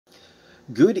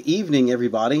Good evening,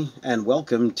 everybody, and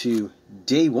welcome to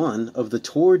day one of the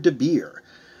Tour de Beer.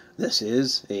 This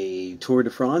is a Tour de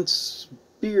France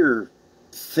beer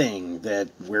thing that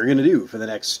we're going to do for the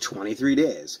next 23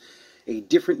 days. A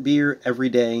different beer every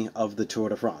day of the Tour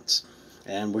de France.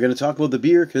 And we're going to talk about the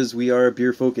beer because we are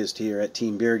beer-focused here at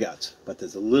Team Beer Guts. But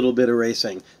there's a little bit of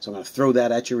racing, so I'm going to throw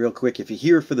that at you real quick. If you're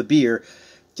here for the beer,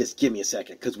 just give me a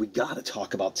second, because we got to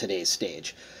talk about today's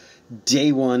stage.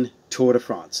 Day one, Tour de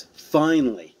France.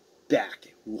 Finally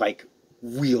back, like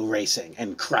real racing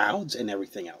and crowds and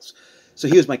everything else. So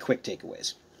here's my quick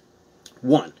takeaways.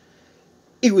 One,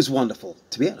 it was wonderful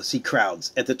to be able to see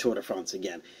crowds at the Tour de France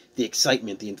again. The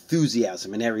excitement, the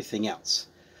enthusiasm, and everything else.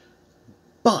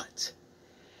 But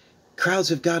crowds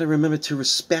have got to remember to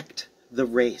respect the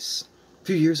race. A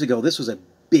few years ago, this was a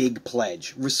big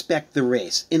pledge. Respect the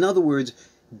race. In other words,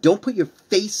 don't put your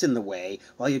face in the way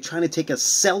while you're trying to take a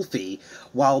selfie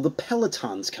while the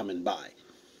peloton's coming by.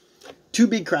 Two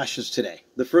big crashes today.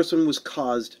 The first one was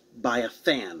caused by a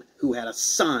fan who had a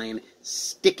sign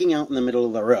sticking out in the middle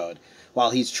of the road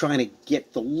while he's trying to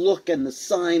get the look and the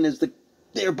sign as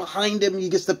they're behind him. He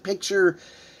gets the picture.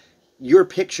 Your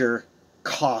picture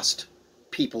cost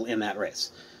people in that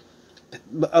race.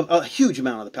 A huge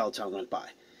amount of the peloton went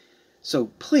by.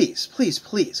 So please, please,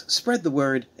 please, spread the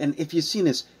word. And if you've seen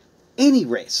this, any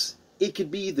race, it could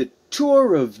be the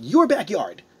tour of your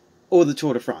backyard or the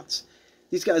Tour de France.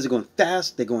 These guys are going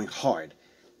fast, they're going hard.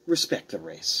 Respect the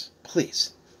race,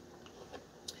 please.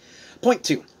 Point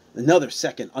two, another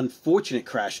second unfortunate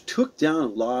crash took down a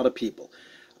lot of people.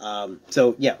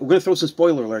 So yeah, we're going to throw some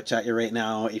spoiler alerts at you right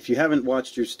now. If you haven't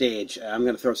watched your stage, I'm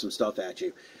going to throw some stuff at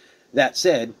you. That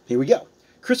said, here we go.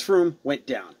 Chris Froome went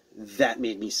down. That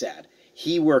made me sad.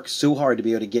 He worked so hard to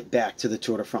be able to get back to the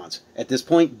Tour de France. At this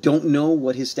point, don't know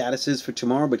what his status is for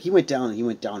tomorrow, but he went down, and he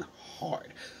went down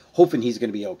hard. Hoping he's going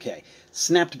to be okay.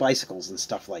 Snapped bicycles and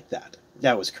stuff like that.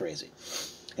 That was crazy.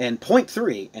 And point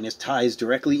three, and it ties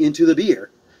directly into the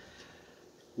beer.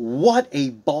 What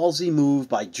a ballsy move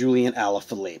by Julian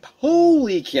Alaphilippe.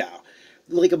 Holy cow.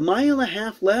 Like a mile and a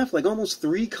half left, like almost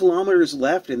 3 kilometers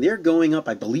left, and they're going up,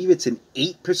 I believe it's an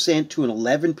 8% to an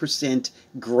 11%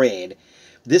 grade.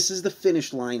 This is the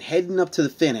finish line, heading up to the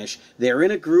finish. They're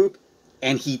in a group,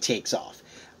 and he takes off.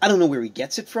 I don't know where he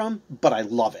gets it from, but I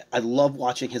love it. I love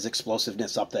watching his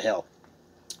explosiveness up the hill.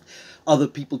 Other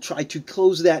people tried to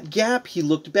close that gap. He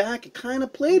looked back, kind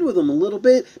of played with him a little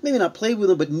bit. Maybe not played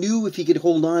with him, but knew if he could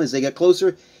hold on as they got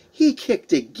closer. He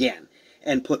kicked again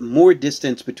and put more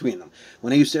distance between them.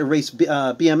 When I used to race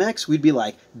BMX, we'd be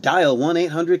like, dial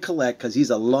 1-800-COLLECT, because he's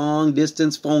a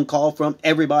long-distance phone call from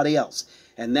everybody else.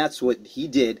 And that's what he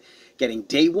did, getting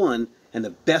day one. And the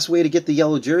best way to get the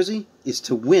yellow jersey is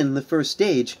to win the first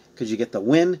stage, because you get the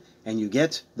win and you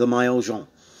get the maillot jaune.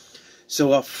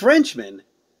 So a Frenchman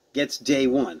gets day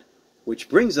one, which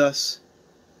brings us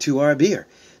to our beer.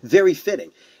 Very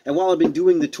fitting. And while I've been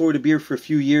doing the Tour de Beer for a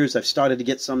few years, I've started to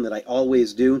get some that I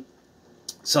always do.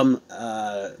 Some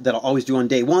that I'll always do on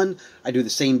day one. I do the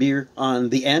same beer on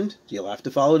the end. You'll have to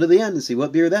follow to the end and see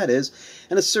what beer that is.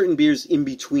 And a certain beers in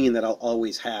between that I'll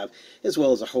always have, as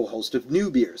well as a whole host of new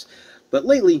beers. But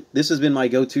lately, this has been my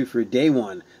go-to for day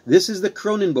one. This is the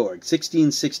Kronenbourg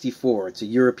 1664. It's a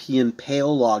European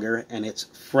pale lager, and it's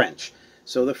French.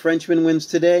 So the Frenchman wins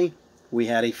today. We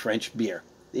had a French beer.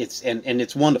 It's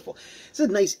wonderful. It's a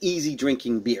nice, easy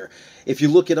drinking beer. If you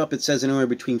look it up, it says anywhere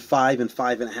between 5 and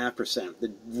 5.5%.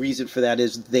 The reason for that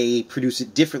is they produce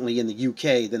it differently in the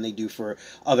UK than they do for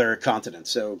other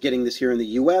continents. So getting this here in the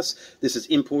US, this is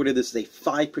imported. This is a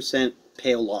 5%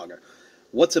 pale lager.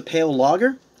 What's a pale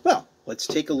lager? Well, let's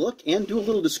take a look and do a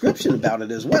little description about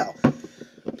it as well.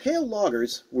 Pale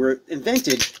lagers were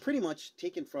invented, pretty much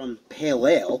taken from pale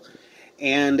ale.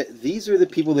 And these are the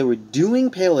people that were doing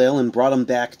pale ale and brought them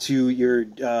back to your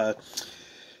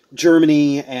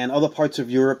Germany and other parts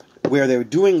of Europe where they were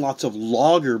doing lots of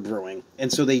lager brewing.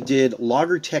 And so they did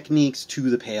lager techniques to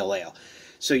the pale ale.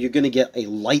 So you're going to get a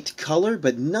light color,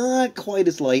 but not quite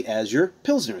as light as your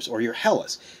Pilsners or your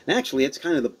Helles. And actually, it's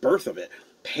kind of the birth of it.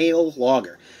 Pale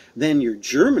lager. Then your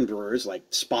German brewers, like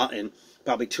Spaten,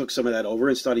 probably took some of that over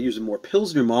and started using more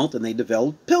Pilsner malt, and they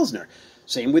developed Pilsner.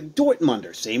 Same with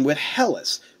Dortmunder, same with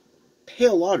Helles.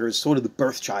 Pale lager is sort of the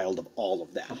birth child of all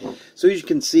of that. So as you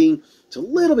can see, it's a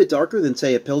little bit darker than,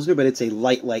 say, a Pilsner, but it's a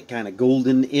light kind of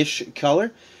golden-ish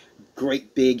color.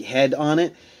 Great big head on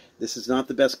it. This is not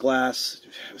the best glass.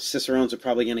 Cicerones are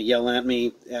probably going to yell at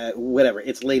me. Whatever.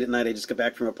 It's late at night. I just got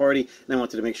back from a party, and I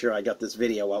wanted to make sure I got this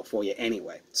video out for you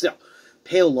anyway. So,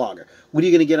 pale lager. What are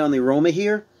you going to get on the aroma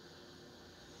here?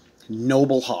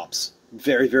 Noble hops.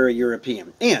 very, very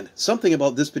European. And something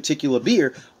about this particular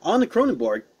beer on the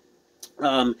Kronenbourg,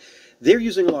 they're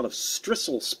using a lot of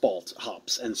Strisselspalt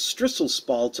hops, and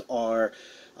Strisselspalt are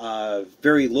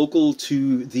very local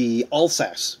to the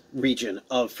Alsace region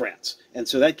of France. And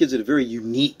so that gives it a very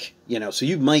unique, so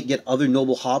you might get other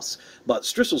noble hops, but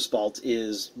Strisselspalt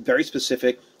is very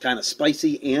specific, kind of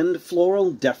spicy and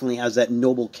floral, definitely has that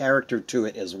noble character to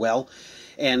it as well.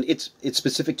 And it's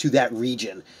specific to that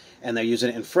region. And they're using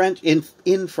it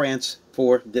in France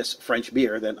for this French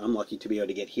beer that I'm lucky to be able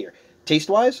to get here.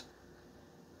 Taste-wise,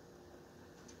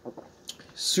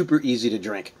 super easy to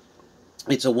drink.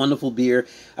 It's a wonderful beer.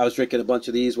 I was drinking a bunch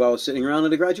of these while I was sitting around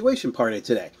at a graduation party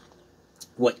today.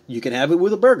 You can have it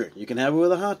with a burger. You can have it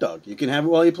with a hot dog. You can have it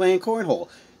while you're playing cornhole.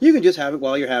 You can just have it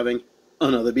while you're having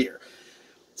another beer.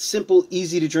 Simple,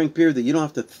 easy to drink beer that you don't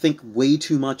have to think way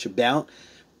too much about.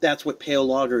 That's what pale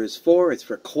lager is for. It's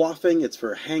for quaffing. It's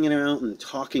for hanging out and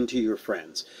talking to your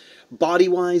friends.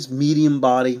 Body-wise, medium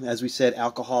body. As we said,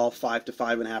 alcohol 5 to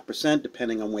 5.5%,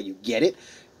 depending on where you get it.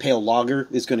 Pale lager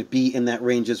is going to be in that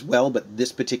range as well, but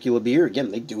this particular beer,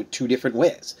 again, they do it two different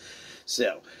ways.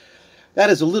 So, that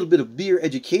is a little bit of beer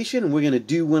education, and we're going to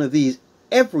do one of these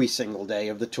every single day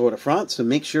of the Tour de France, so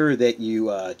make sure that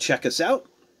you check us out.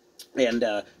 And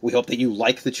we hope that you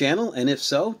like the channel, and if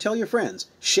so, tell your friends.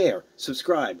 Share,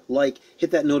 subscribe, like, hit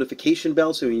that notification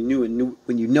bell so when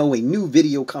you know a new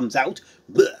video comes out.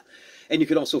 Blah. And you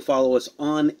can also follow us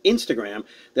on Instagram.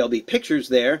 There'll be pictures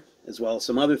there, as well as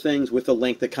some other things with the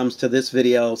link that comes to this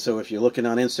video. So if you're looking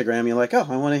on Instagram, you're like, oh,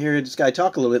 I want to hear this guy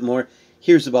talk a little bit more,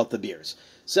 here's about the beers.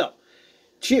 So,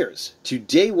 cheers to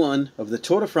day one of the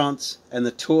Tour de France and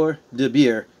the Tour de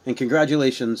Bière, and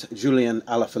congratulations, Julien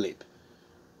Alaphilippe.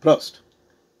 Prost.